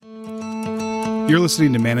You're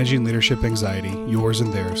listening to Managing Leadership Anxiety, Yours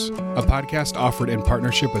and Theirs, a podcast offered in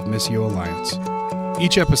partnership with Missio Alliance.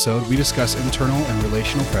 Each episode, we discuss internal and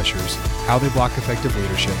relational pressures, how they block effective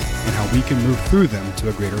leadership, and how we can move through them to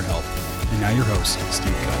a greater health. And now your host,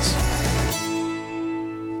 Steve Cuss.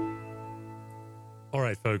 All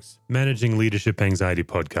right, folks, Managing Leadership Anxiety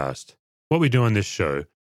podcast. What we do on this show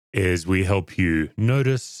is we help you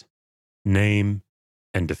notice, name,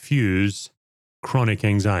 and diffuse chronic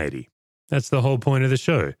anxiety. That's the whole point of the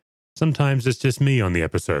show. Sometimes it's just me on the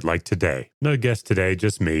episode, like today. No guest today,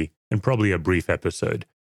 just me, and probably a brief episode.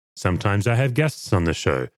 Sometimes I have guests on the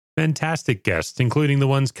show. Fantastic guests, including the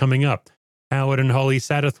ones coming up. Howard and Holly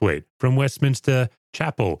Satterthwaite from Westminster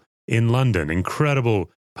Chapel in London. Incredible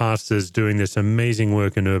pastors doing this amazing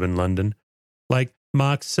work in urban London. Like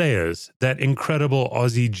Mark Sayers, that incredible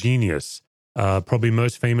Aussie genius, probably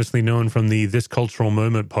most famously known from the This Cultural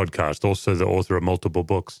Moment podcast, also the author of multiple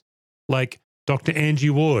books. Like Dr. Angie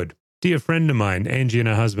Ward, dear friend of mine. Angie and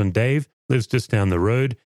her husband Dave lives just down the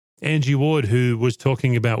road. Angie Ward, who was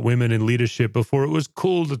talking about women in leadership before it was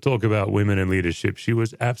cool to talk about women in leadership. She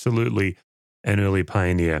was absolutely an early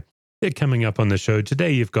pioneer. They're coming up on the show.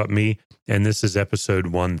 Today you've got me, and this is episode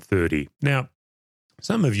 130. Now,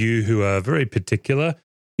 some of you who are very particular,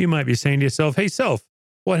 you might be saying to yourself, hey, self,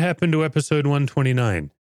 what happened to episode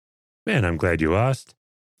 129? Man, I'm glad you asked.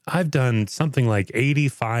 I've done something like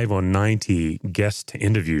 85 or 90 guest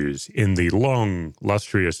interviews in the long,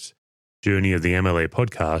 lustrous journey of the MLA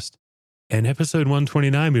podcast. And episode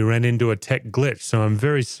 129, we ran into a tech glitch. So I'm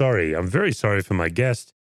very sorry. I'm very sorry for my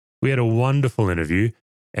guest. We had a wonderful interview.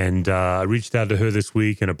 And I reached out to her this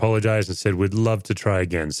week and apologized and said, we'd love to try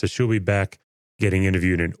again. So she'll be back getting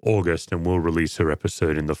interviewed in August, and we'll release her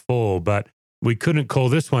episode in the fall. But we couldn't call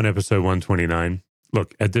this one episode 129.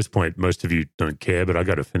 Look, at this point, most of you don't care, but I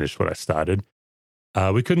got to finish what I started.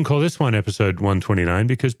 We couldn't call this one episode 129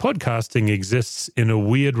 because podcasting exists in a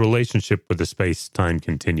weird relationship with the space-time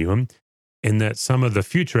continuum in that some of the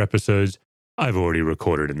future episodes I've already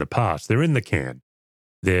recorded in the past. They're in the can.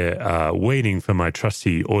 They're waiting for my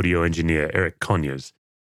trusty audio engineer, Eric Conyers,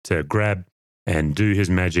 to grab and do his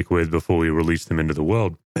magic with before we release them into the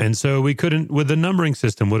world. And so we couldn't, with the numbering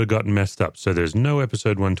system, would have gotten messed up. So there's no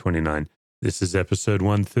episode 129. This is episode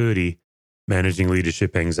 130, Managing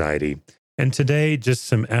Leadership Anxiety. And today, just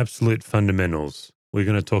some absolute fundamentals. We're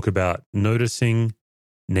going to talk about noticing,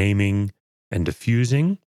 naming, and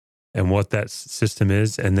diffusing, and what that system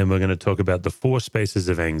is. And then we're going to talk about the 4 spaces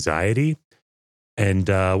of anxiety. And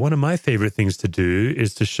one of my favorite things to do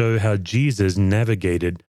is to show how Jesus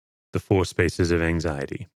navigated the 4 spaces of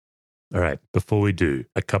anxiety. All right, before we do,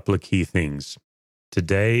 a couple of key things.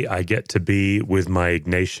 Today, I get to be with my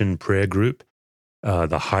Ignatian prayer group.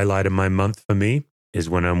 The highlight of my month for me is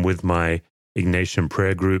when I'm with my Ignatian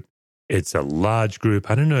prayer group. It's a large group.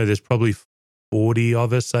 I don't know, there's probably 40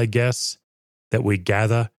 of us, I guess, that we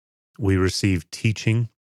gather. We receive teaching.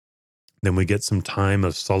 Then we get some time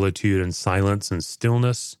of solitude and silence and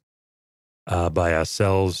stillness by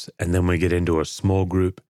ourselves. And then we get into a small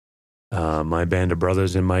group, my band of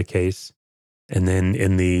brothers in my case. And then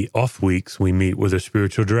in the off weeks, we meet with a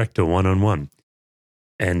spiritual director one-on-one.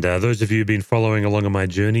 And those of you who've been following along on my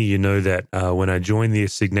journey, you know that when I joined the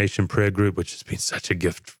Ignatian prayer group, which has been such a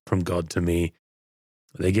gift from God to me,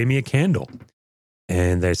 they gave me a candle.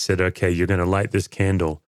 And they said, okay, you're going to light this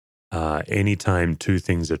candle anytime 2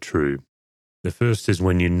 things are true. The first is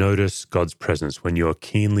when you notice God's presence. When you're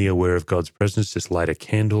keenly aware of God's presence, just light a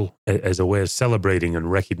candle as a way of celebrating and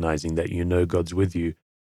recognizing that you know God's with you.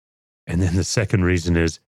 And then the second reason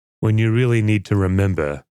is when you really need to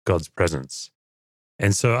remember God's presence.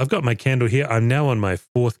 And so I've got my candle here. I'm now on my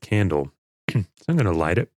 4th candle. So I'm going to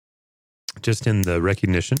light it just in the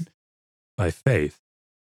recognition by faith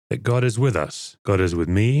that God is with us. God is with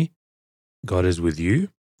me. God is with you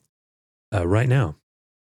right now.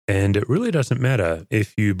 And it really doesn't matter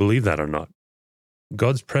if you believe that or not.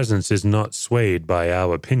 God's presence is not swayed by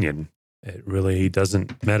our opinion. It really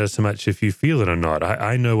doesn't matter so much if you feel it or not.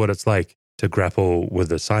 I know what it's like to grapple with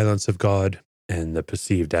the silence of God and the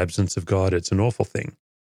perceived absence of God. It's an awful thing.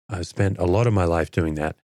 I've spent a lot of my life doing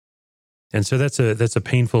that. And so that's a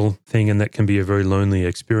painful thing, and that can be a very lonely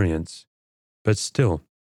experience. But still,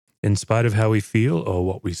 in spite of how we feel or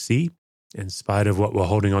what we see, in spite of what we're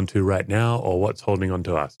holding on to right now or what's holding on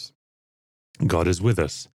to us, God is with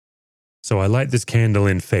us. So I light this candle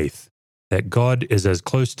in faith that God is as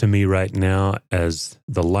close to me right now as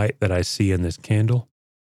the light that I see in this candle.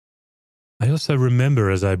 I also remember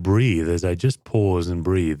as I breathe, as I just pause and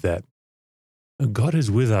breathe, that God is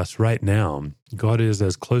with us right now. God is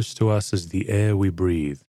as close to us as the air we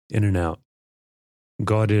breathe, in and out.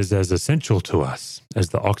 God is as essential to us as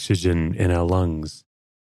the oxygen in our lungs.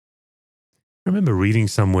 I remember reading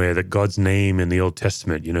somewhere that God's name in the Old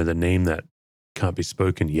Testament, the name that can't be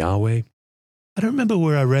spoken, Yahweh. I don't remember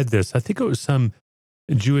where I read this. I think it was some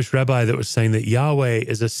Jewish rabbi that was saying that Yahweh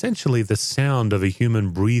is essentially the sound of a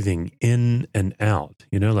human breathing in and out,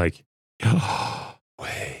 like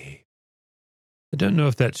Yahweh. I don't know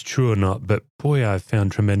if that's true or not, but boy, I've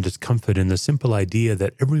found tremendous comfort in the simple idea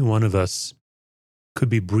that every one of us could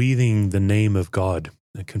be breathing the name of God,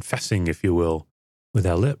 confessing, if you will, with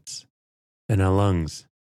our lips and our lungs,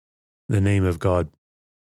 the name of God.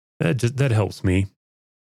 That helps me,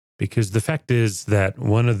 because the fact is that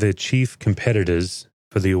one of the chief competitors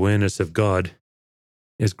for the awareness of God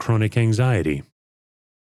is chronic anxiety.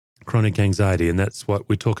 Chronic anxiety, and that's what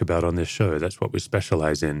we talk about on this show. That's what we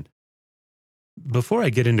specialize in. Before I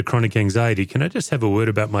get into chronic anxiety, can I just have a word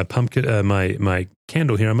about my pumpkin, my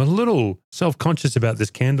candle here? I'm a little self-conscious about this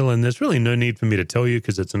candle, and there's really no need for me to tell you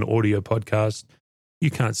because it's an audio podcast. You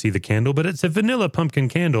can't see the candle, but it's a vanilla pumpkin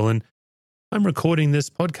candle, and I'm recording this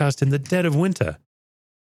podcast in the dead of winter.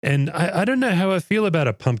 And I don't know how I feel about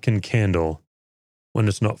a pumpkin candle when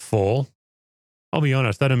it's not fall. I'll be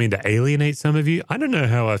honest, I don't mean to alienate some of you. I don't know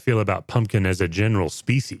how I feel about pumpkin as a general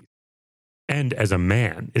species. And as a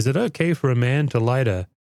man, is it okay for a man to light a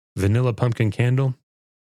vanilla pumpkin candle?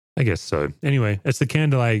 I guess so. Anyway, it's the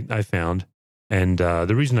candle I found. And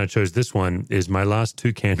the reason I chose this one is my last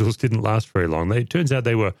two candles didn't last very long. It turns out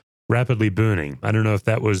they were rapidly burning. I don't know if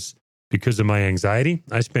that was because of my anxiety.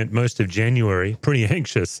 I spent most of January pretty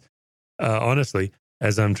anxious, honestly,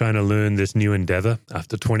 as I'm trying to learn this new endeavor.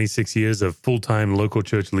 After 26 years of full-time local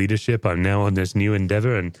church leadership, I'm now on this new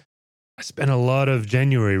endeavor, and I spent a lot of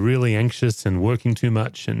January really anxious and working too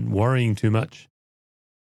much and worrying too much.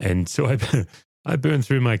 And so I burned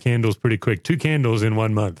through my candles pretty quick. 2 candles in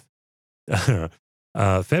 1 month.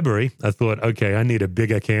 February, I thought, okay, I need a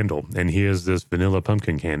bigger candle. And here's this vanilla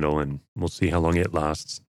pumpkin candle, and we'll see how long it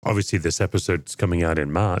lasts. Obviously, this episode's coming out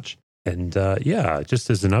in March. And just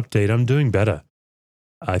as an update, I'm doing better.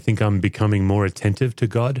 I think I'm becoming more attentive to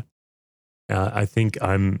God. I think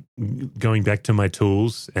I'm going back to my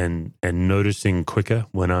tools and noticing quicker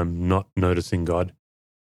when I'm not noticing God.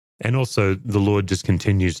 And also, the Lord just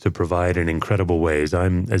continues to provide in incredible ways.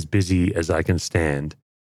 I'm as busy as I can stand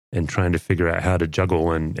and trying to figure out how to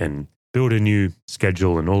juggle and build a new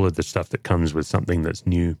schedule and all of the stuff that comes with something that's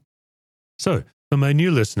new. So, for my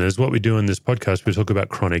new listeners, what we do in this podcast, we talk about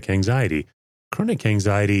chronic anxiety. Chronic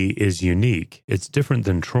anxiety is unique. It's different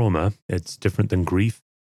than trauma. It's different than grief.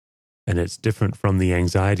 And it's different from the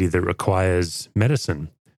anxiety that requires medicine,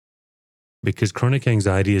 because chronic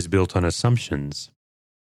anxiety is built on assumptions,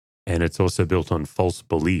 and it's also built on false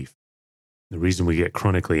belief. The reason we get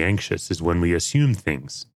chronically anxious is when we assume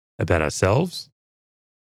things about ourselves,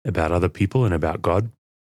 about other people, and about God.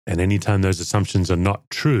 And anytime those assumptions are not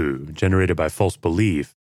true, generated by false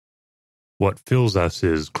belief, what fills us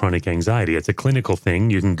is chronic anxiety. It's a clinical thing.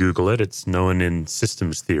 You can Google it. It's known in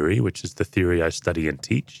systems theory, which is the theory I study and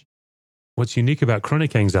teach. What's unique about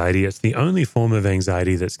chronic anxiety, it's the only form of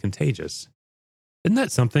anxiety that's contagious. Isn't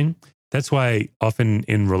that something? That's why often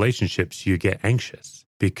in relationships you get anxious,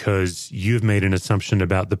 because you've made an assumption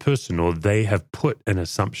about the person, or they have put an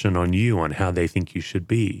assumption on you on how they think you should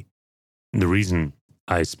be. And the reason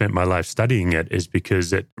I spent my life studying it is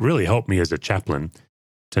because it really helped me as a chaplain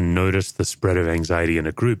to notice the spread of anxiety in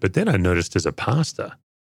a group. But then I noticed as a pastor,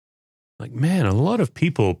 like, man, a lot of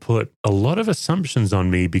people put a lot of assumptions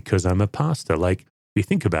on me because I'm a pastor. Like, if you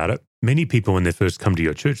think about it, many people when they first come to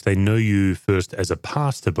your church, they know you first as a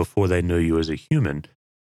pastor before they know you as a human.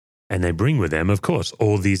 And they bring with them, of course,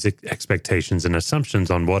 all these expectations and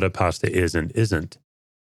assumptions on what a pastor is and isn't.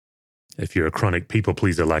 If you're a chronic people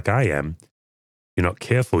pleaser like I am, you're not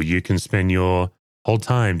careful, you can spend your whole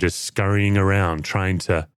time just scurrying around trying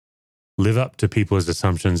to live up to people's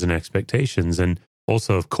assumptions and expectations. And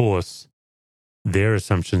also, of course, their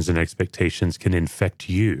assumptions and expectations can infect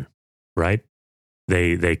you, right?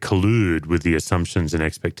 They collude with the assumptions and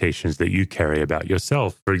expectations that you carry about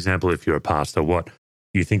yourself. For example, if you're a pastor, what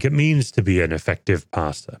you think it means to be an effective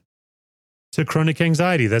pastor. So chronic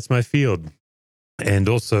anxiety, that's my field. And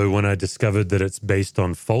also when I discovered that it's based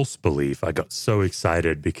on false belief, I got so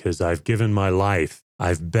excited because I've given my life,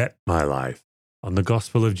 I've bet my life on the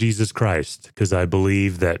gospel of Jesus Christ, because I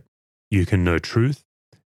believe that you can know truth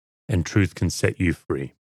and truth can set you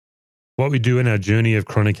free. What we do in our journey of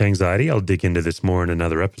chronic anxiety, I'll dig into this more in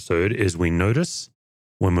another episode, is we notice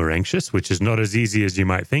when we're anxious, which is not as easy as you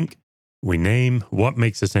might think. We name what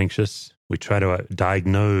makes us anxious. We try to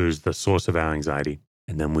diagnose the source of our anxiety,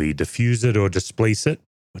 and then we diffuse it or displace it.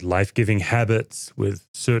 with life-giving habits, with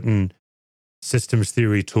certain systems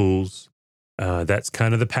theory tools. That's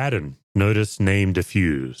kind of the pattern. Notice, name,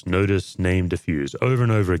 diffuse. Notice, name, diffuse over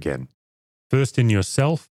and over again. First in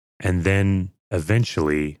yourself, and then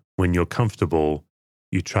eventually, when you're comfortable,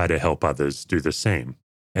 you try to help others do the same.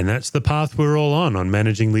 And that's the path we're all on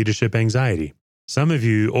managing leadership anxiety. Some of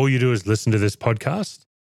you, all you do is listen to this podcast.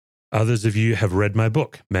 Others of you have read my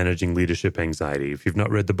book, Managing Leadership Anxiety. If you've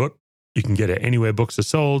not read the book, you can get it anywhere books are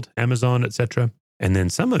sold, Amazon, etc. And then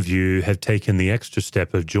some of you have taken the extra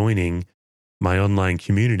step of joining my online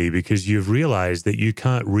community because you've realized that you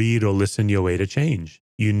can't read or listen your way to change.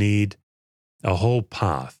 You need a whole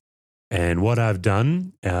path. And what I've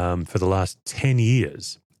done for the last 10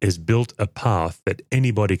 years is built a path that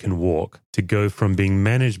anybody can walk to go from being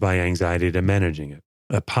managed by anxiety to managing it.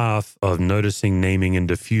 A path of noticing, naming, and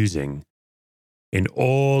diffusing in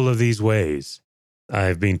all of these ways.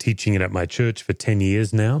 I've been teaching it at my church for 10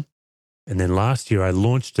 years now. And then last year, I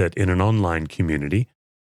launched it in an online community,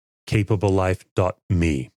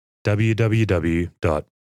 capablelife.me,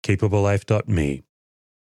 www.capablelife.me.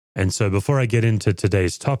 And so before I get into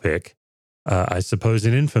today's topic, I suppose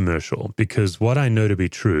an infomercial, because what I know to be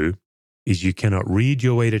true is you cannot read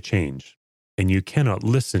your way to change and you cannot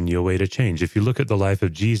listen your way to change. If you look at the life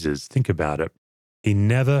of Jesus, think about it. He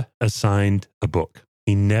never assigned a book.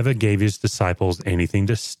 He never gave his disciples anything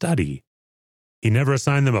to study. He never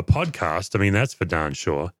assigned them a podcast. I mean, that's for darn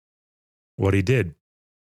sure. What he did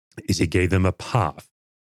is he gave them a path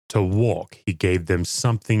to walk. He gave them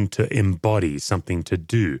something to embody, something to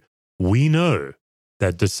do. We know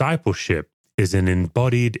that discipleship is an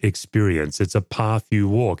embodied experience. It's a path you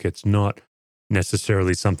walk. It's not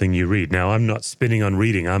necessarily something you read. Now, I'm not spinning on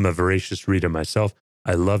reading. I'm a voracious reader myself.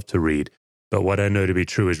 I love to read. But what I know to be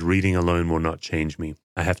true is reading alone will not change me.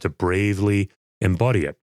 I have to bravely embody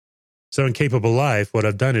it. So in Capable Life, what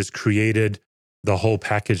I've done is created the whole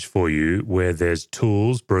package for you where there's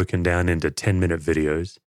tools broken down into 10-minute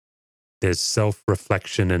videos. There's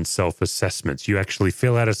self-reflection and self-assessments. You actually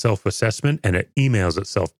fill out a self-assessment and it emails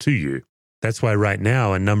itself to you. That's why right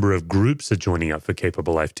now a number of groups are joining up for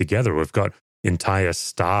Capable Life together. We've got entire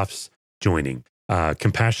staffs joining.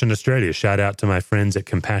 Compassion Australia, shout out to my friends at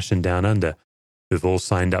Compassion Down Under who've all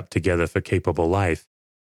signed up together for Capable Life.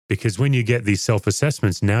 Because when you get these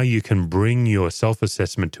self-assessments, now you can bring your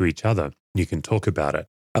self-assessment to each other. You can talk about it.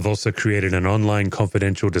 I've also created an online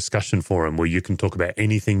confidential discussion forum where you can talk about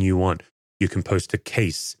anything you want. You can post a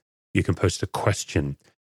case, you can post a question,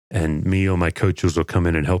 and me or my coaches will come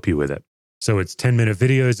in and help you with it. So it's 10-minute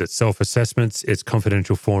videos, it's self-assessments, it's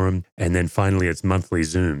confidential forum, and then finally it's monthly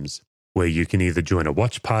Zooms where you can either join a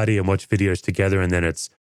watch party and watch videos together and then it's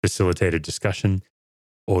facilitated discussion,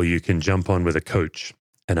 or you can jump on with a coach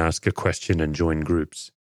and ask a question and join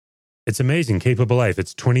groups. It's amazing, Capable Life.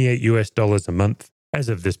 It's $28 a month. As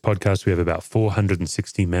of this podcast, we have about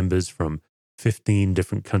 460 members from 15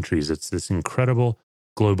 different countries. It's this incredible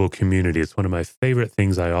global community. It's one of my favorite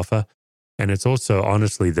things I offer. And it's also,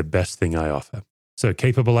 honestly, the best thing I offer. So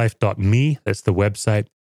capablelife.me, that's the website.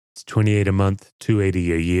 It's $28 a month,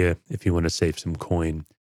 $280 a year if you want to save some coin.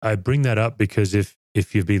 I bring that up because if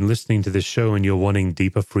you've been listening to this show and you're wanting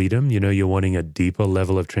deeper freedom, you're wanting a deeper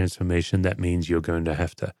level of transformation, that means you're going to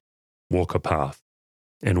have to walk a path.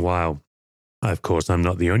 And while, of course, I'm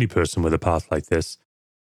not the only person with a path like this,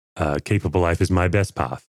 Capable Life is my best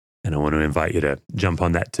path. And I want to invite you to jump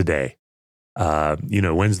on that today.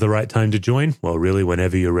 When's the right time to join? Well, really,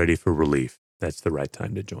 whenever you're ready for relief, that's the right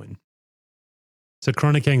time to join. So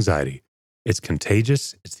chronic anxiety, it's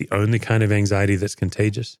contagious. It's the only kind of anxiety that's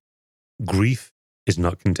contagious. Grief is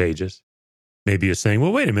not contagious. Maybe you're saying,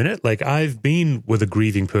 well, wait a minute, like I've been with a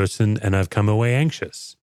grieving person and I've come away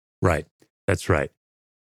anxious. Right, that's right.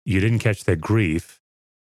 You didn't catch their grief.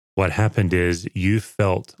 What happened is you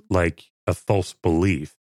felt like a false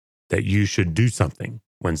belief that you should do something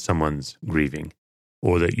when someone's grieving,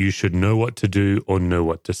 or that you should know what to do or know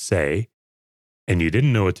what to say, and you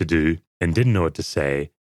didn't know what to do and didn't know what to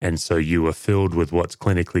say, and so you were filled with what's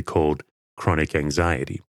clinically called chronic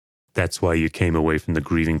anxiety. That's why you came away from the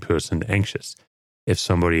grieving person anxious. If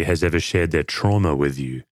somebody has ever shared their trauma with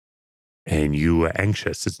you and you were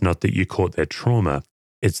anxious, it's not that you caught their trauma,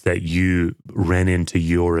 it's that you ran into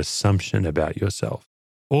your assumption about yourself.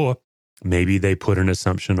 Or maybe they put an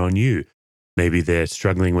assumption on you. Maybe they're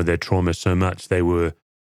struggling with their trauma so much they were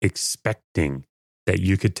expecting that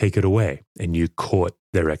you could take it away and you caught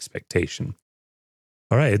their expectation.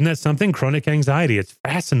 All right, isn't that something? Chronic anxiety, it's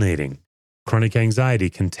fascinating. Chronic anxiety,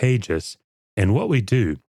 contagious. And what we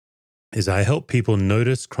do is I help people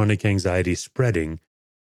notice chronic anxiety spreading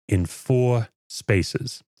in 4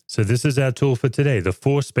 spaces. So this is our tool for today, the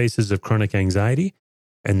 4 spaces of chronic anxiety,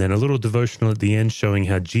 and then a little devotional at the end showing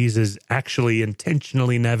how Jesus actually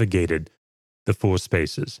intentionally navigated the 4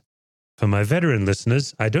 spaces. For my veteran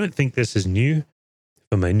listeners, I don't think this is new.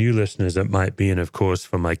 For my new listeners, it might be, and of course,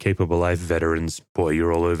 for my Capable Life veterans, boy,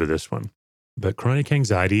 you're all over this one. But chronic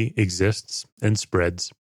anxiety exists and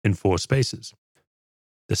spreads in 4 spaces.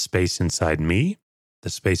 The space inside me, the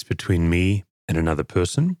space between me and another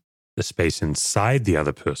person, the space inside the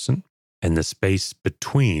other person, and the space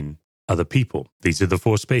between other people. These are the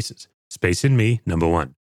 4 spaces. Space in me, number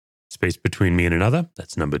 1. Space between me and another,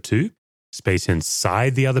 that's number 2. Space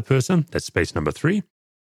inside the other person, that's space number 3.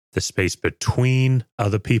 The space between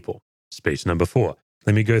other people, space number 4.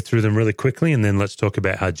 Let me go through them really quickly, and then let's talk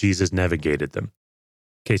about how Jesus navigated them.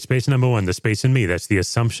 Okay, space number 1, the space in me. That's the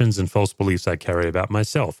assumptions and false beliefs I carry about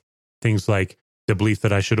myself. Things like the belief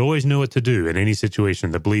that I should always know what to do in any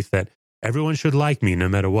situation, the belief that everyone should like me no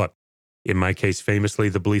matter what. In my case, famously,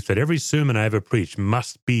 the belief that every sermon I ever preach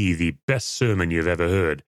must be the best sermon you've ever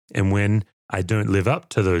heard. And when I don't live up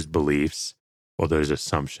to those beliefs or those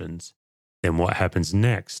assumptions, then what happens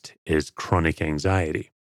next is chronic anxiety.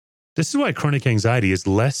 This is why chronic anxiety is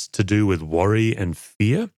less to do with worry and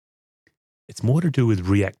fear. It's more to do with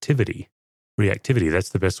reactivity. Reactivity, that's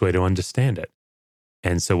the best way to understand it.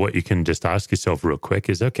 And so what you can just ask yourself real quick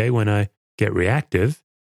is, okay, when I get reactive,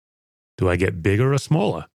 do I get bigger or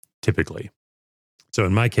smaller, typically? So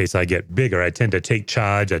in my case, I get bigger. I tend to take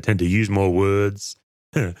charge. I tend to use more words.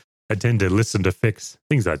 I tend to listen to fix,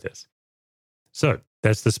 things like this. So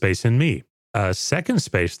that's the space in me. Second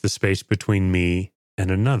space, the space between me and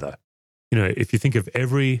another. You know, if you think of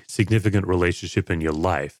every significant relationship in your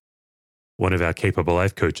life, one of our Capable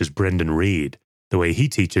Life coaches, Brendan Reed, the way he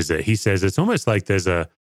teaches it, he says it's almost like there's a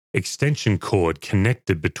extension cord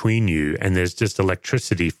connected between you and there's just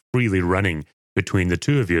electricity freely running between the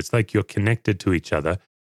two of you. It's like you're connected to each other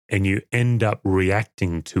and you end up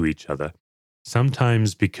reacting to each other,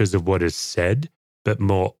 sometimes because of what is said, but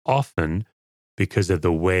more often because of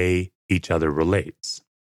the way each other relates.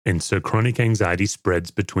 And so chronic anxiety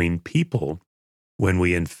spreads between people when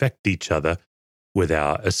we infect each other with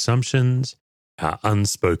our assumptions, our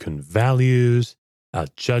unspoken values, our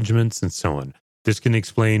judgments, and so on. This can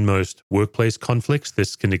explain most workplace conflicts.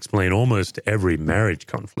 This can explain almost every marriage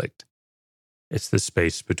conflict. It's the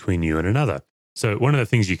space between you and another. So one of the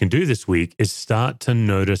things you can do this week is start to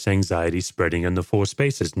notice anxiety spreading in the 4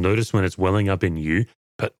 spaces. Notice when it's welling up in you,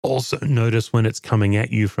 but also notice when it's coming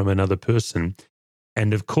at you from another person.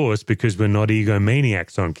 And of course, because we're not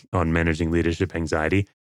egomaniacs on managing leadership anxiety,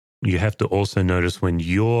 you have to also notice when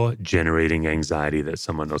you're generating anxiety that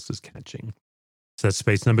someone else is catching. So that's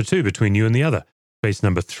space number 2, between you and the other. Space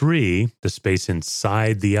number 3, the space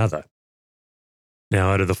inside the other.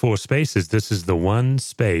 Now, out of the 4 spaces, this is the one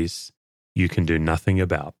space you can do nothing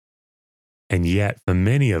about. And yet, for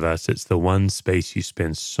many of us, it's the one space you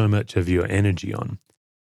spend so much of your energy on.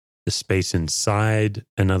 The space inside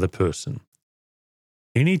another person.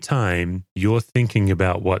 Anytime you're thinking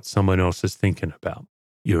about what someone else is thinking about,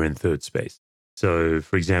 you're in third space. So,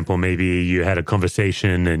 for example, maybe you had a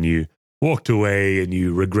conversation and you walked away and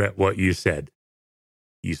you regret what you said.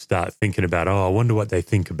 You start thinking about, I wonder what they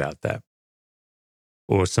think about that.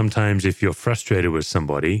 Or sometimes if you're frustrated with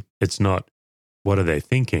somebody, it's not, what are they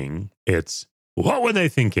thinking? It's, what were they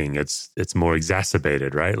thinking? It's more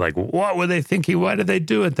exacerbated, right? Like, what were they thinking? Why did they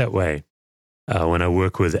do it that way? When I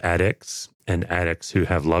work with addicts and addicts who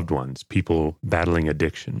have loved ones, people battling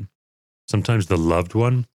addiction, sometimes the loved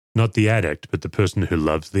one, not the addict, but the person who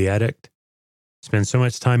loves the addict, spends so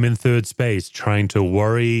much time in third space trying to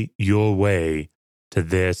worry your way to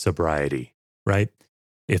their sobriety, right?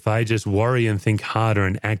 If I just worry and think harder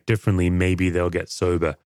and act differently, maybe they'll get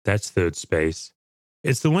sober. That's third space.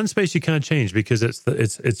 It's the one space you can't change because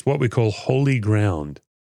it's what we call holy ground.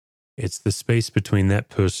 It's the space between that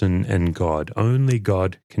person and God. Only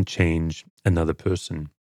God can change another person.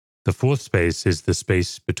 The 4th space is the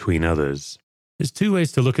space between others. There's 2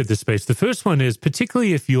 ways to look at this space. The first one is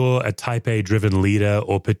particularly if you're a type A driven leader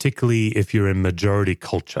or particularly if you're in majority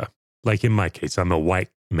culture. Like in my case, I'm a white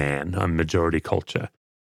man, I'm majority culture.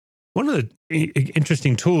 One of the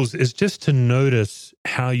interesting tools is just to notice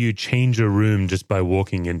how you change a room just by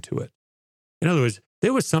walking into it. In other words,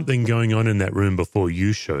 there was something going on in that room before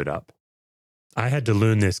you showed up. I had to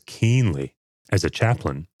learn this keenly as a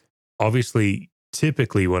chaplain. Obviously,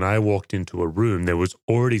 typically when I walked into a room, there was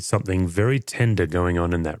already something very tender going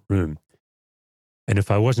on in that room. And if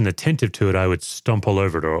I wasn't attentive to it, I would stomp all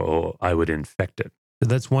over it or I would infect it. So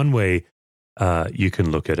that's one way you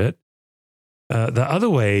can look at it. The other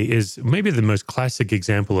way is maybe the most classic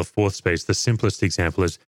example of 4th space, the simplest example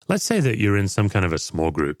is let's say that you're in some kind of a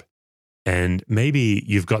small group and maybe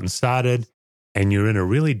you've gotten started and you're in a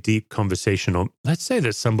really deep conversation, or let's say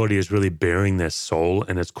that somebody is really bearing their soul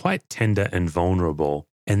and it's quite tender and vulnerable.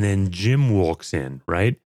 And then Jim walks in,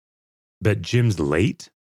 right? But Jim's late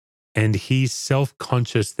and he's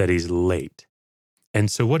self-conscious that he's late. And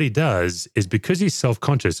so what he does is, because he's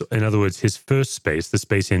self-conscious, in other words, his first space, the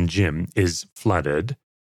space in Jim, is flooded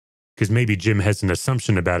because maybe Jim has an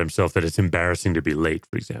assumption about himself that it's embarrassing to be late,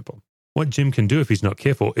 for example. What Jim can do if he's not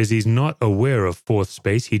careful is he's not aware of fourth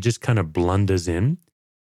space. He just kind of blunders in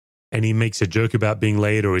and he makes a joke about being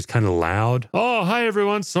late, or he's kind of loud. Oh, hi,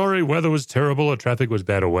 everyone. Sorry, weather was terrible or traffic was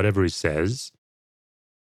bad or whatever he says.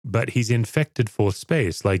 But he's infected fourth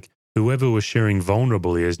space. Like whoever was sharing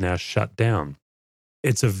vulnerably is now shut down.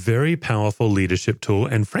 It's a very powerful leadership tool.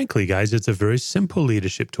 And frankly, guys, it's a very simple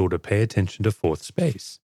leadership tool to pay attention to fourth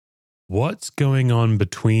space. What's going on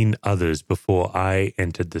between others before I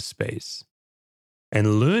entered the space?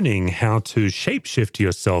 And learning how to shapeshift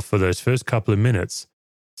yourself for those first couple of minutes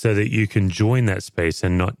so that you can join that space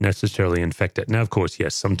and not necessarily infect it. Now, of course,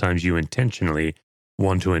 yes, sometimes you intentionally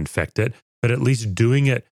want to infect it, but at least doing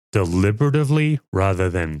it deliberatively rather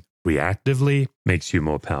than reactively makes you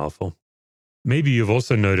more powerful. Maybe you've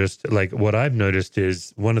also noticed, like what I've noticed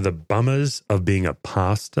is one of the bummers of being a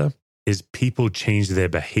pastor is people change their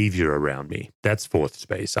behavior around me. That's fourth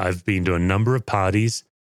space. I've been to a number of parties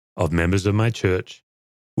of members of my church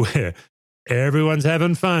where everyone's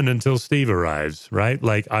having fun until Steve arrives, right?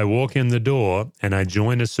 Like I walk in the door and I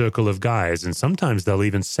join a circle of guys, and sometimes they'll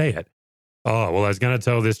even say it. Oh, well, I was going to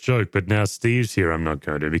tell this joke, but now Steve's here. I'm not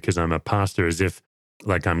going to, because I'm a pastor, as if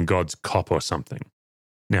like I'm God's cop or something.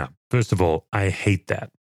 Now, first of all, I hate that.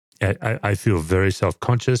 I feel very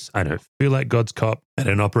self-conscious. I don't feel like God's cop. I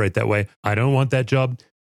don't operate that way. I don't want that job.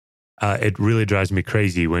 It really drives me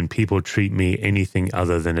crazy when people treat me anything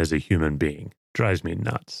other than as a human being. Drives me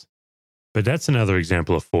nuts. But that's another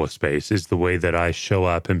example of fourth space, is the way that I show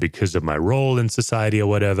up, and because of my role in society or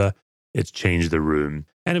whatever, it's changed the room.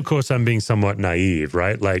 And of course, I'm being somewhat naive,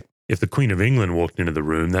 right? Like if the Queen of England walked into the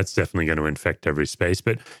room, that's definitely going to infect every space.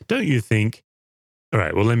 But don't you think, all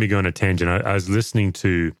right, well, let me go on a tangent. I was listening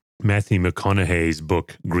to Matthew McConaughey's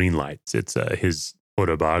book, Green Lights. It's his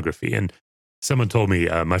autobiography. And someone told me,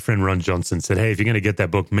 my friend Ron Johnson said, hey, if you're going to get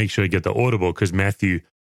that book, make sure you get the Audible, because Matthew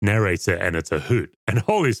narrates it and it's a hoot. And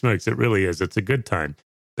holy smokes, it really is. It's a good time.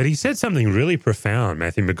 But he said something really profound,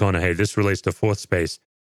 Matthew McConaughey. This relates to fourth space.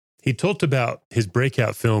 He talked about his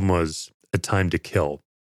breakout film was A Time to Kill.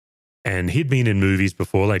 And he'd been in movies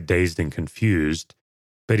before, like Dazed and Confused.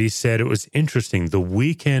 But he said it was interesting. The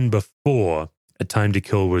weekend before A Time to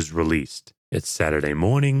Kill was released, it's Saturday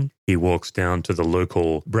morning. He walks down to the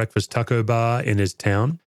local breakfast taco bar in his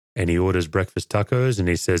town and he orders breakfast tacos. And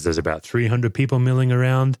he says there's about 300 people milling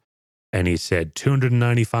around. And he said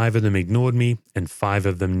 295 of them ignored me and 5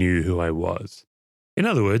 of them knew who I was. In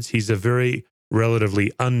other words, he's a very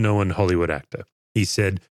relatively unknown Hollywood actor. He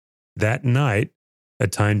said that night, A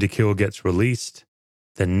Time to Kill gets released.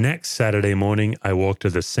 The next Saturday morning, I walk to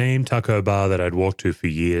the same taco bar that I'd walked to for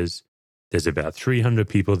years. There's about 300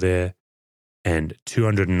 people there, and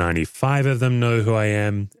 295 of them know who I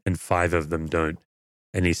am, and 5 of them don't.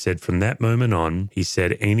 And he said from that moment on, he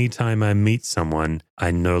said, anytime I meet someone,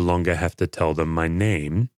 I no longer have to tell them my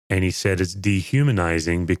name. And he said it's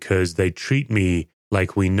dehumanizing because they treat me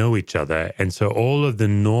like we know each other. And so all of the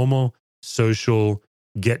normal social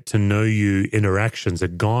get to know you interactions are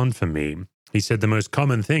gone for me. He said the most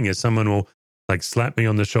common thing is someone will like slap me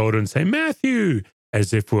on the shoulder and say, Matthew,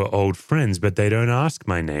 as if we're old friends, but they don't ask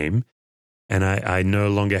my name. And I no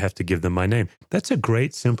longer have to give them my name. That's a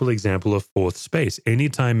great, simple example of fourth space.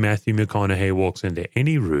 Anytime Matthew McConaughey walks into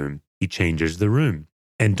any room, he changes the room.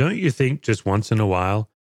 And don't you think just once in a while,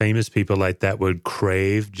 famous people like that would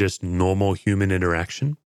crave just normal human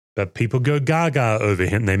interaction? But people go gaga over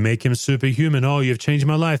him. They make him superhuman. Oh, you've changed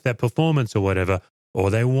my life, that performance or whatever. Or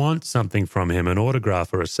they want something from him, an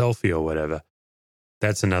autograph or a selfie or whatever.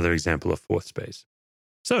 That's another example of fourth space.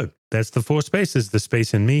 So that's the 4 spaces: the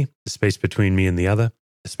space in me, the space between me and the other,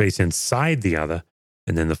 the space inside the other,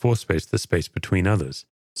 and then the 4th space, the space between others.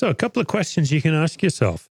 So a couple of questions you can ask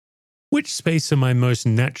yourself. Which space am I most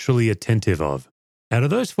naturally attentive of? Out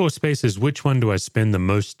of those 4 spaces, which one do I spend the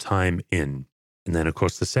most time in? And then, of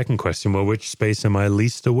course, the second question, well, which space am I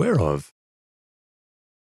least aware of?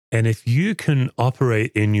 And if you can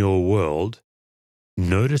operate in your world,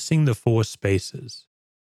 noticing the 4 spaces,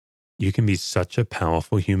 you can be such a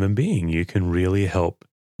powerful human being. You can really help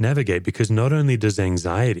navigate, because not only does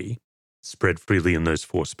anxiety spread freely in those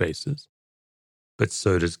 4 spaces, but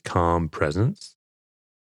so does calm presence,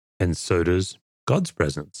 and so does God's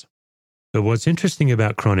presence. But what's interesting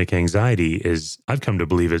about chronic anxiety is I've come to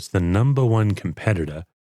believe it's the number one competitor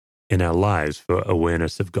in our lives for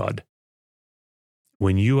awareness of God.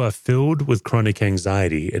 When you are filled with chronic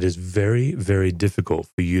anxiety, it is very, very difficult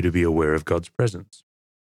for you to be aware of God's presence.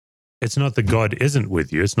 It's not that God isn't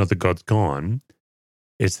with you. It's not that God's gone.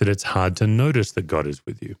 It's that it's hard to notice that God is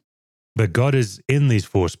with you. But God is in these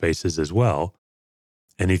four spaces as well.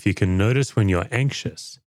 And if you can notice when you're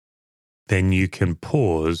anxious, then you can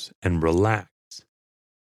pause and relax.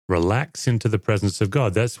 Relax into the presence of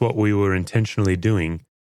God. That's what we were intentionally doing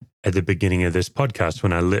at the beginning of this podcast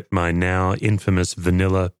when I lit my now infamous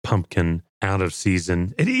vanilla pumpkin out of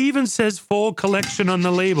season. It even says fall collection on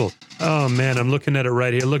the label. Oh man, I'm looking at it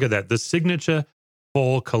right here. Look at that. The signature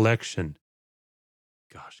fall collection.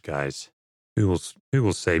 Gosh, guys, who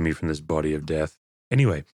will save me from this body of death?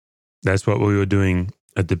 Anyway, that's what we were doing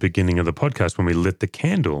at the beginning of the podcast when we lit the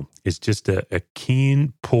candle. It's just a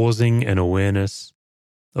keen pausing and awareness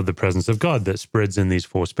of the presence of God that spreads in these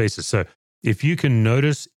four spaces. So if you can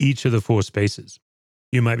notice each of the four spaces,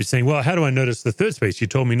 you might be saying, well, how do I notice the third space? You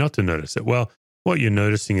told me not to notice it. Well, what you're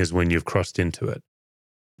noticing is when you've crossed into it.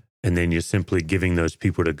 And then you're simply giving those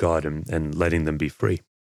people to God and letting them be free.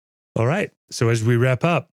 All right. So as we wrap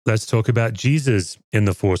up, let's talk about Jesus in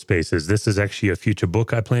the four spaces. This is actually a future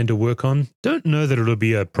book I plan to work on. Don't know that it'll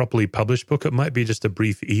be a properly published book. It might be just a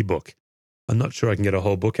brief ebook. I'm not sure I can get a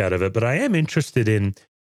whole book out of it, but I am interested in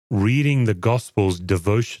reading the Gospels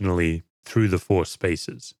devotionally through the four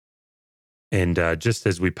spaces. And just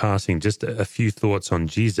as we're passing, just a few thoughts on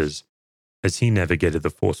Jesus as he navigated the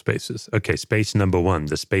four spaces. Okay, space number one,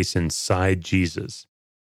 the space inside Jesus.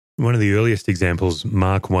 One of the earliest examples,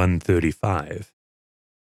 Mark 1:35.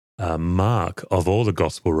 Mark, of all the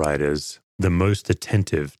gospel writers, the most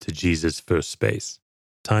attentive to Jesus' first space.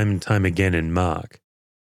 Time and time again in Mark,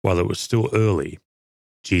 while it was still early,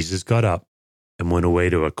 Jesus got up and went away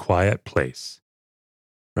to a quiet place.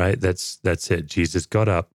 Right? That's it. Jesus got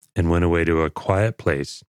up and went away to a quiet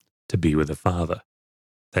place to be with the Father.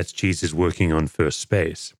 That's Jesus working on first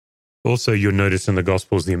space. Also, you'll notice in the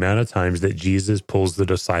Gospels the amount of times that Jesus pulls the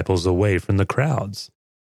disciples away from the crowds.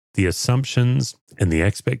 The assumptions and the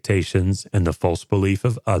expectations and the false belief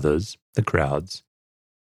of others, the crowds,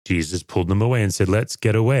 Jesus pulled them away and said, let's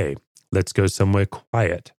get away. Let's go somewhere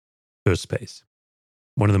quiet. First space.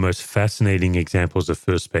 One of the most fascinating examples of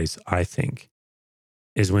first space, I think,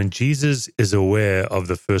 is when Jesus is aware of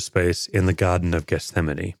the first space in the Garden of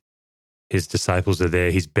Gethsemane. His disciples are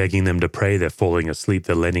there. He's begging them to pray. They're falling asleep.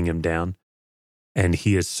 They're letting him down. And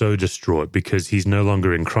he is so distraught because he's no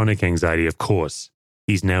longer in chronic anxiety, of course.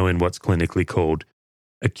 He's now in what's clinically called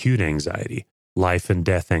acute anxiety, life and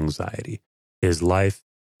death anxiety. His life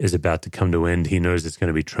is about to come to an end. He knows there's going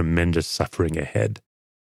to be tremendous suffering ahead.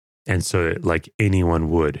 And so, like anyone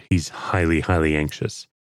would, he's highly, highly anxious.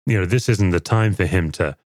 This isn't the time for him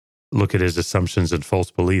to look at his assumptions and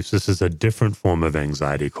false beliefs. This is a different form of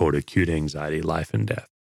anxiety called acute anxiety, life and death.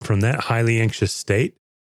 From that highly anxious state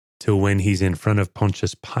to when he's in front of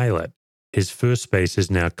Pontius Pilate, his first space is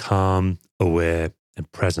now calm, aware,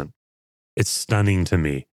 and present. It's stunning to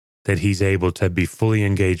me that he's able to be fully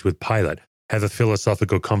engaged with Pilate, have a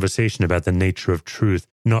philosophical conversation about the nature of truth,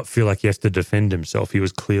 not feel like he has to defend himself. He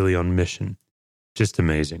was clearly on mission. Just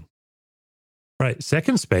amazing. Right,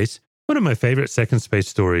 second space. One of my favorite second space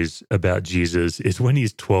stories about Jesus is when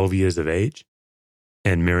he's 12 years of age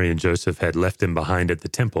and Mary and Joseph had left him behind at the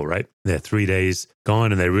temple, right? They're 3 days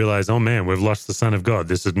gone and they realize, oh man, we've lost the Son of God.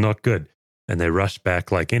 This is not good. And they rush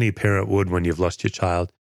back like any parent would when you've lost your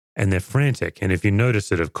child. And they're frantic. And if you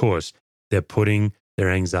notice it, of course, they're putting their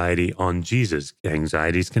anxiety on Jesus.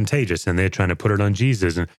 Anxiety is contagious and they're trying to put it on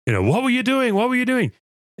Jesus. And, what were you doing? What were you doing?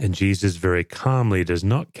 And Jesus very calmly does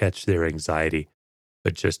not catch their anxiety,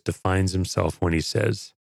 but just defines himself when he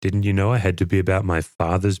says, didn't you know I had to be about my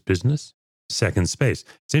Father's business? Second space.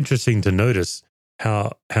 It's interesting to notice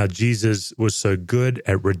how Jesus was so good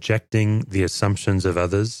at rejecting the assumptions of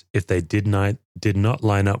others if they did not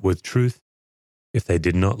line up with truth, if they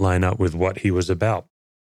did not line up with what he was about.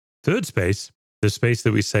 Third space, the space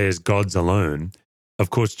that we say is God's alone. Of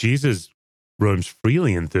course, Jesus roams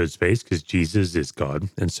freely in third space because Jesus is God.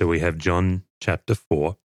 And so we have John chapter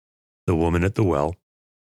 4, the woman at the well.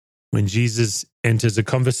 When Jesus enters a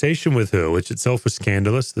conversation with her, which itself was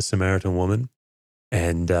scandalous, the Samaritan woman,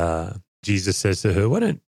 and Jesus says to her, why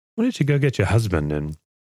don't you go get your husband? And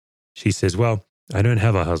she says, well, I don't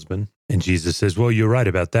have a husband. And Jesus says, well, you're right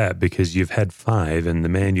about that because you've had 5 and the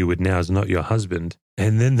man you would now is not your husband.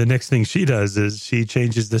 And then the next thing she does is she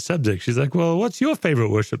changes the subject. She's like, well, what's your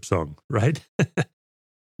favorite worship song, right?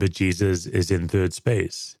 But Jesus is in third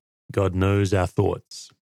space. God knows our thoughts.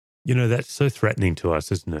 That's so threatening to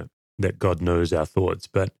us, isn't it? That God knows our thoughts.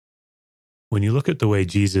 But when you look at the way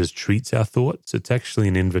Jesus treats our thoughts, it's actually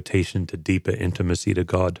an invitation to deeper intimacy to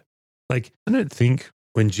God. I don't think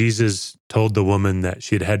when Jesus told the woman that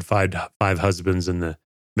she'd had five husbands and the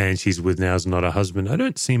man she's with now is not a husband, I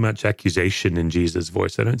don't see much accusation in Jesus'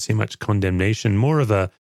 voice. I don't see much condemnation. More of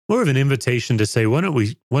an invitation to say, why don't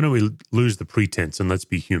we lose the pretense and let's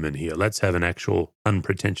be human here. Let's have an actual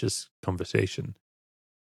unpretentious conversation.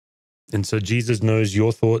 And so Jesus knows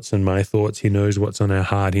your thoughts and my thoughts. He knows what's on our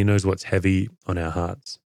heart. He knows what's heavy on our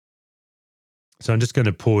hearts. So I'm just going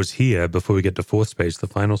to pause here before we get to fourth space, the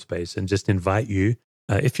final space, and just invite you,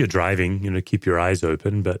 if you're driving, keep your eyes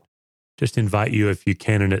open, but just invite you, if you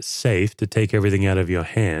can and it's safe, to take everything out of your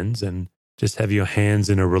hands and just have your hands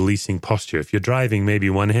in a releasing posture. If you're driving, maybe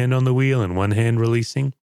one hand on the wheel and one hand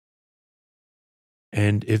releasing.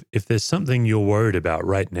 And if there's something you're worried about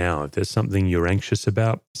right now, if there's something you're anxious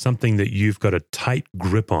about, something that you've got a tight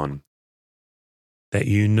grip on,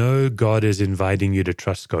 that God is inviting you to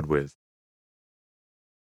trust God with,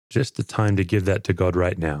 just the time to give that to God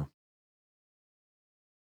right now.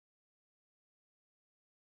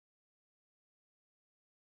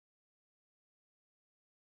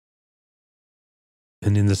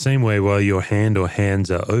 And in the same way, while your hand or hands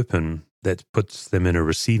are open, that puts them in a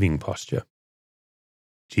receiving posture.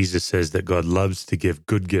 Jesus says that God loves to give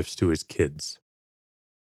good gifts to his kids.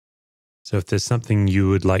 So if there's something you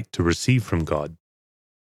would like to receive from God,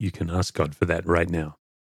 you can ask God for that right now.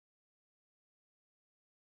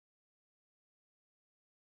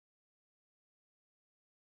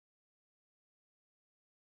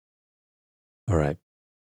 All right.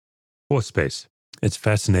 Fourth space. It's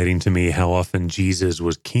fascinating to me how often Jesus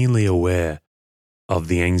was keenly aware of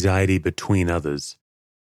the anxiety between others.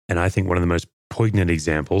 And I think one of the most poignant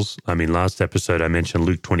examples, last episode I mentioned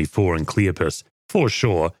Luke 24 and Cleopas. For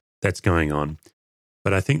sure, that's going on.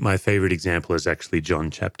 But I think my favorite example is actually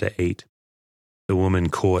John chapter 8, the woman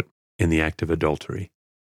caught in the act of adultery.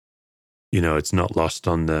 It's not lost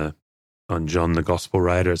on John, the gospel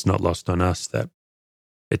writer. It's not lost on us that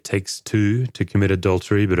it takes two to commit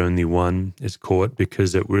adultery, but only one is caught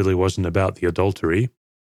because it really wasn't about the adultery.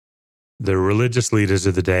 The religious leaders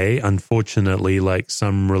of the day, unfortunately, like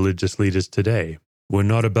some religious leaders today, were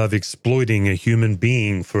not above exploiting a human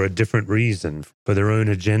being for a different reason, for their own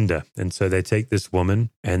agenda. And so they take this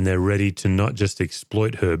woman and they're ready to not just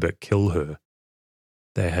exploit her, but kill her.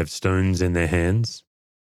 They have stones in their hands.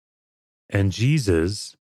 And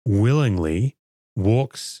Jesus willingly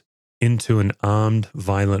walks into an armed,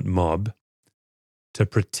 violent mob to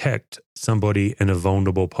protect somebody in a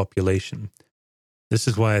vulnerable population. This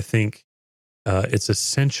is why I think it's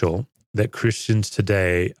essential that Christians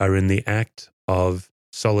today are in the act of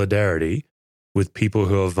solidarity with people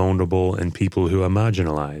who are vulnerable and people who are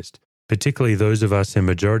marginalized, particularly those of us in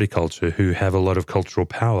majority culture who have a lot of cultural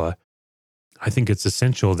power. I think it's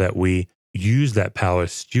essential that we use that power,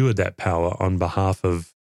 steward that power on behalf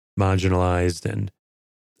of marginalized and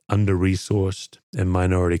under-resourced and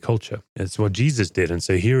minority culture. It's what Jesus did. And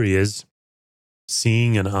so here he is,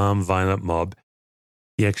 seeing an armed, violent mob.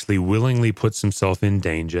 He actually willingly puts himself in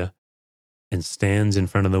danger and stands in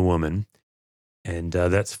front of the woman. And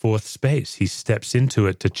that's fourth space. He steps into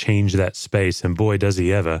it to change that space. And boy, does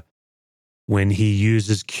he ever, when he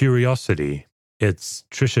uses curiosity. It's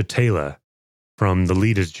Trisha Taylor from The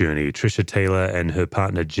Leader's Journey. Trisha Taylor and her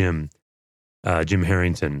partner, Jim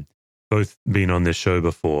Harrington, both been on this show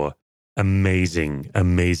before. Amazing,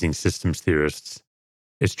 amazing systems theorists.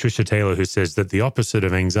 It's Trisha Taylor who says that the opposite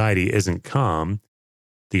of anxiety isn't calm.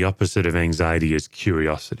 The opposite of anxiety is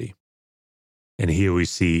curiosity. And here we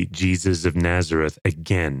see Jesus of Nazareth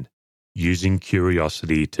again using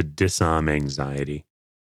curiosity to disarm anxiety,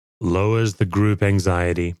 lowers the group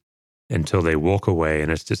anxiety until they walk away,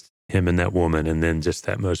 and it's just him and that woman, and then just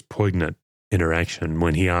that most poignant interaction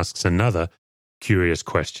when he asks another curious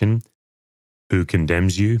question. Who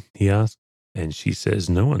condemns you? He asks. And she says,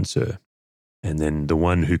 no one, sir. And then the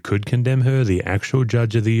one who could condemn her, the actual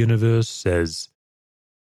judge of the universe, says,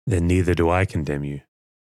 then neither do I condemn you.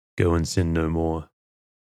 Go and sin no more.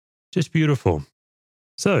 Just beautiful.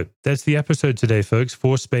 So that's the episode today, folks.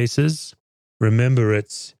 4 spaces. Remember,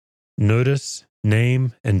 it's notice,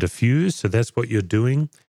 name, and diffuse. So that's what you're doing.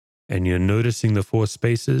 And you're noticing the 4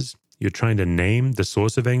 spaces. You're trying to name the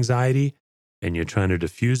source of anxiety, and you're trying to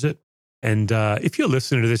diffuse it. And if you're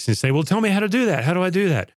listening to this and you say, well, tell me how to do that. How do I do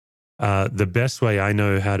that? The best way I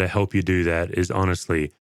know how to help you do that is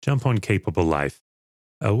honestly, jump on Capable Life.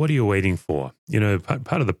 What are you waiting for?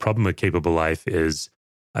 Part of the problem with Capable Life is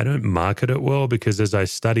I don't market it well because as I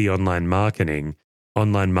study online marketing,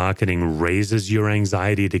 online marketing raises your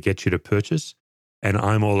anxiety to get you to purchase, and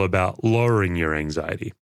I'm all about lowering your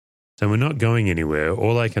anxiety. So we're not going anywhere.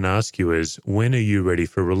 All I can ask you is, when are you ready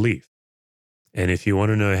for relief? And if you want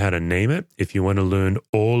to know how to name it, if you want to learn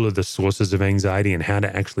all of the sources of anxiety and how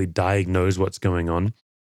to actually diagnose what's going on,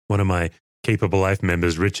 one of my Capable Life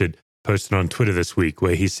members, Richard, posted on Twitter this week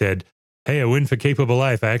where he said, hey, a win for Capable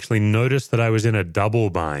Life. I actually noticed that I was in a double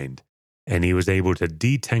bind, and he was able to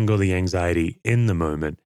detangle the anxiety in the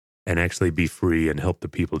moment and actually be free and help the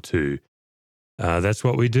people too. That's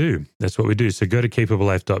what we do. That's what we do. So go to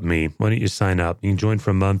capablelife.me. Why don't you sign up? You can join for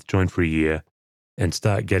a month, join for a year, and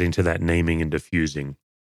start getting to that naming and diffusing.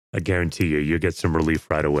 I guarantee you'll get some relief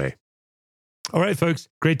right away. All right, folks.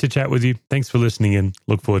 Great to chat with you. Thanks for listening in.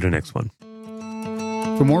 Look forward to the next one.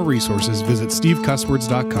 For more resources, visit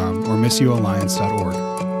stevecusswords.com or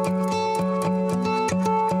missioalliance.org.